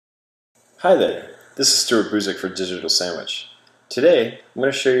Hi there, this is Stuart Brusick for Digital Sandwich. Today, I'm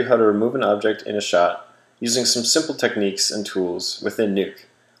going to show you how to remove an object in a shot using some simple techniques and tools within Nuke.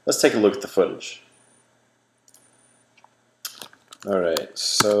 Let's take a look at the footage. Alright,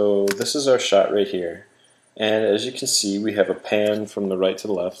 so this is our shot right here. And as you can see, we have a pan from the right to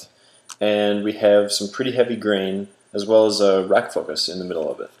the left, and we have some pretty heavy grain as well as a rack focus in the middle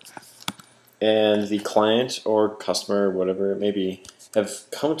of it. And the client or customer, whatever it may be, have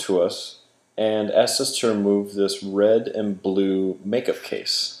come to us and asked us to remove this red and blue makeup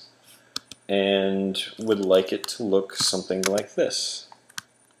case and would like it to look something like this.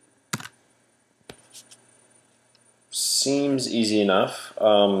 Seems easy enough.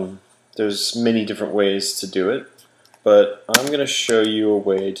 There's many different ways to do it, but I'm going to show you a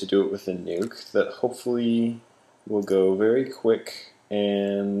way to do it within Nuke that hopefully will go very quick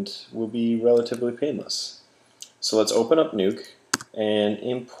and will be relatively painless. So let's open up Nuke and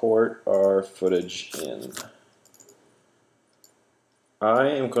import our footage in. I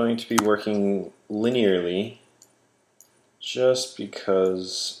am going to be working linearly just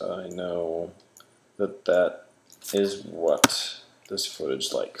because I know that that is what this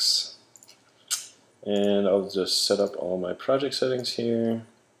footage likes. And I'll just set up all my project settings here.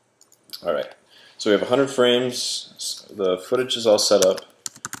 Alright, so we have 100 frames, the footage is all set up,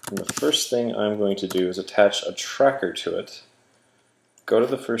 and the first thing I'm going to do is attach a tracker to it. Go to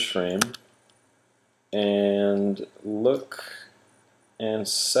the first frame and look and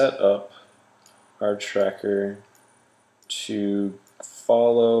set up our tracker to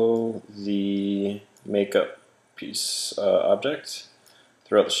follow the makeup piece object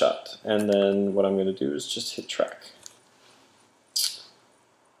throughout the shot. And then what I'm going to do is just hit track.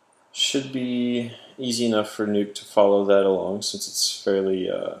 Should be easy enough for Nuke to follow that along since it's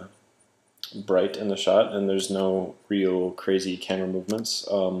fairly bright in the shot and there's no real crazy camera movements.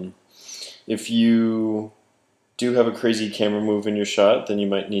 If you do have a crazy camera move in your shot, then you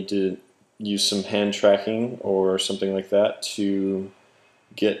might need to use some hand tracking or something like that to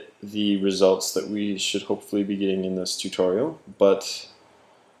get the results that we should hopefully be getting in this tutorial. But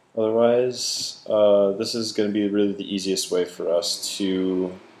otherwise, this is going to be really the easiest way for us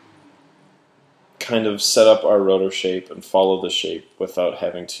to kind of set up our Roto Shape and follow the shape without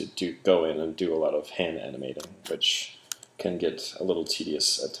having to go in and do a lot of hand animating, which can get a little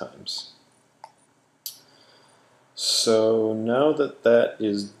tedious at times. So now that that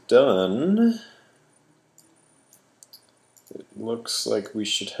is done, it looks like we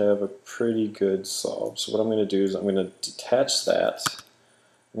should have a pretty good solve. So what I'm going to do is I'm going to detach that.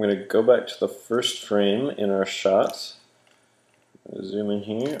 I'm going to go back to the first frame in our shot. Zoom in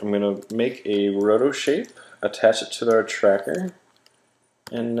here. I'm going to make a Roto Shape, attach it to our tracker,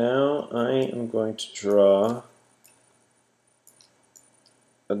 and now I am going to draw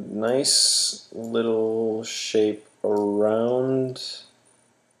a nice little shape around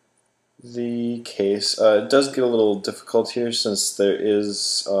the case. It does get a little difficult here since there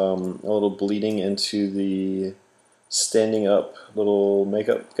is a little bleeding into the standing up little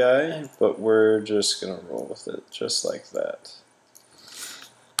makeup guy, but we're just going to roll with it just like that.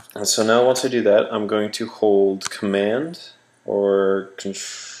 And so now once I do that, I'm going to hold Command or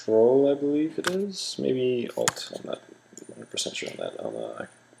Control, I believe it is, maybe Alt, I'm not 100% sure on that, on the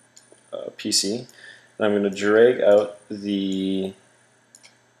PC. And I'm going to drag out the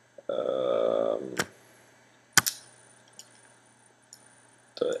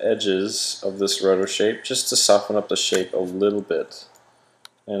edges of this Roto Shape just to soften up the shape a little bit.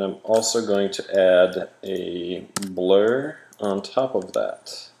 And I'm also going to add a blur on top of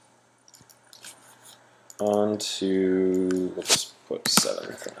that. Onto, we'll just put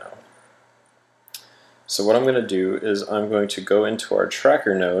 7 for now. So what I'm going to do is I'm going to go into our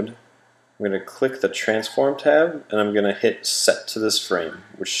tracker node, I'm going to click the transform tab, and I'm going to hit set to this frame,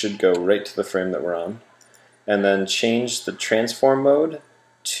 which should go right to the frame that we're on, and then change the transform mode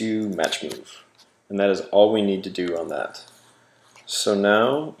to match move. And that is all we need to do on that. So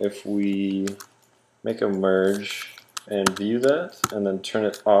now if we make a merge and view that, and then turn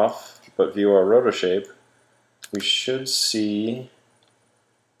it off, but view our Roto Shape, we should see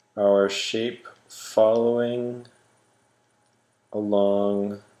our shape following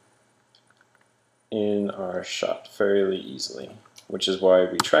along in our shot fairly easily, which is why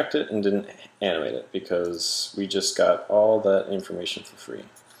we tracked it and didn't animate it, because we just got all that information for free.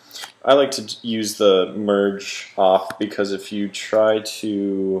 I like to use the merge off because if you try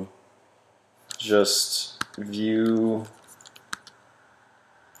to just view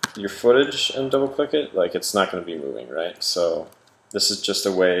your footage and double click it, like it's not going to be moving, right? So this is just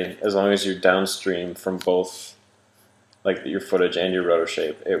a way, as long as you're downstream from both like your footage and your roto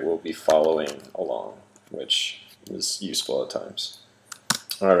shape, it will be following along, which is useful at times.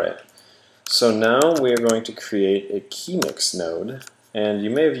 Alright, so now we are going to create a key mix node, and you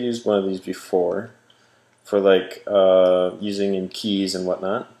may have used one of these before for like using in keys and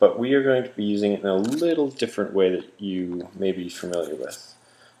whatnot, but we are going to be using it in a little different way that you may be familiar with.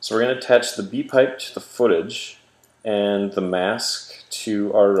 So we're going to attach the B pipe to the footage and the mask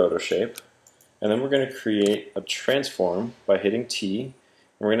to our roto shape, and then we're going to create a transform by hitting T, and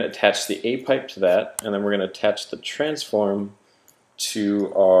we're going to attach the A pipe to that, and then we're going to attach the transform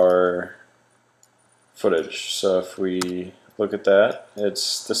to our footage. So if we look at that,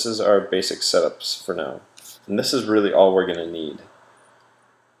 this is our basic setups for now. And this is really all we're going to need.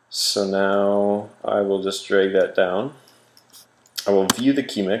 So now I will just drag that down. I will view the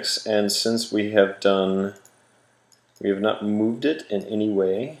key mix, and since we have not moved it in any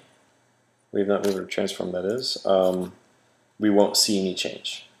way, we have not moved our transform, that is, we won't see any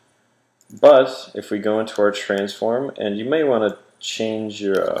change. But if we go into our transform, and you may want to change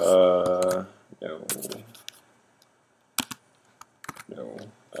your no.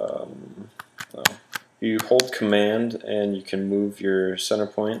 You hold command and you can move your center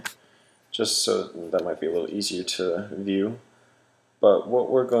point, just so that might be a little easier to view. But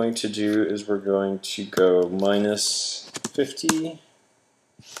what we're going to do is we're going to go minus 50,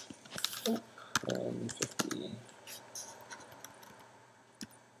 50. We're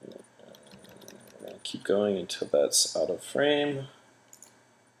going to keep going until that's out of frame.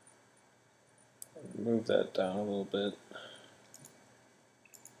 Move that down a little bit,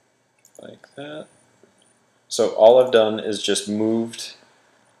 like that. So all I've done is just moved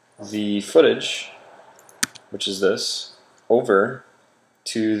the footage, which is this, over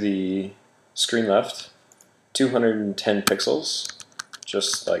to the screen left, 210 pixels,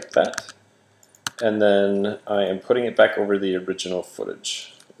 just like that. And then I am putting it back over the original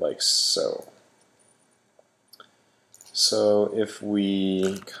footage, like so. So if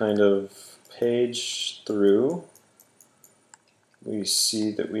we kind of page through, we see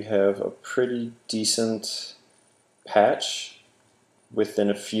that we have a pretty decent patch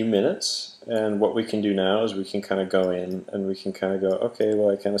within a few minutes, and what we can do now is we can kind of go in and we can kind of go, okay, well,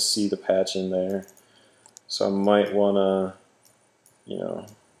 I kind of see the patch in there, so I might want to, you know,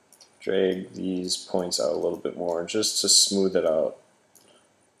 drag these points out a little bit more just to smooth it out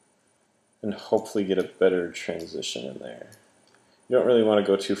and hopefully get a better transition in there. You don't really want to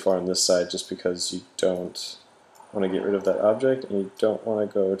go too far on this side just because you don't want to get rid of that object, and you don't want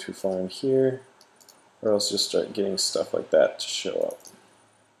to go too far in here, or else you'll start getting stuff like that to show up.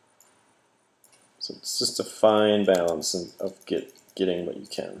 So it's just a fine balance of getting what you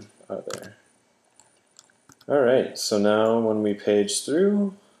can out of there. Alright, so now when we page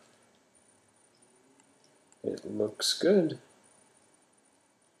through, it looks good.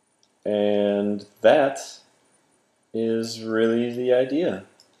 And that is really the idea.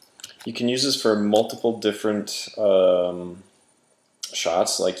 You can use this for multiple different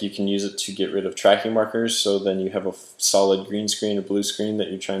shots. Like you can use it to get rid of tracking markers, so then you have a solid green screen or blue screen that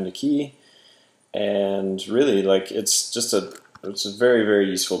you're trying to key. And really, like, it's a very, very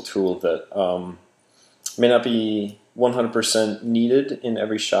useful tool that may not be 100% needed in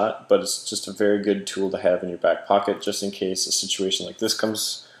every shot, but it's just a very good tool to have in your back pocket just in case a situation like this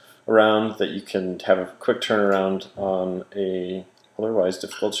comes around, that you can have a quick turnaround on a otherwise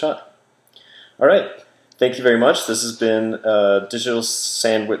difficult shot. Alright, thank you very much. This has been a digital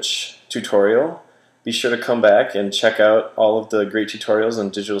sandwich tutorial. Be sure to come back and check out all of the great tutorials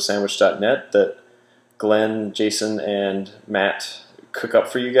on digitalsandwich.net that Glenn, Jason, and Matt cook up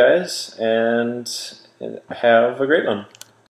for you guys, and have a great one.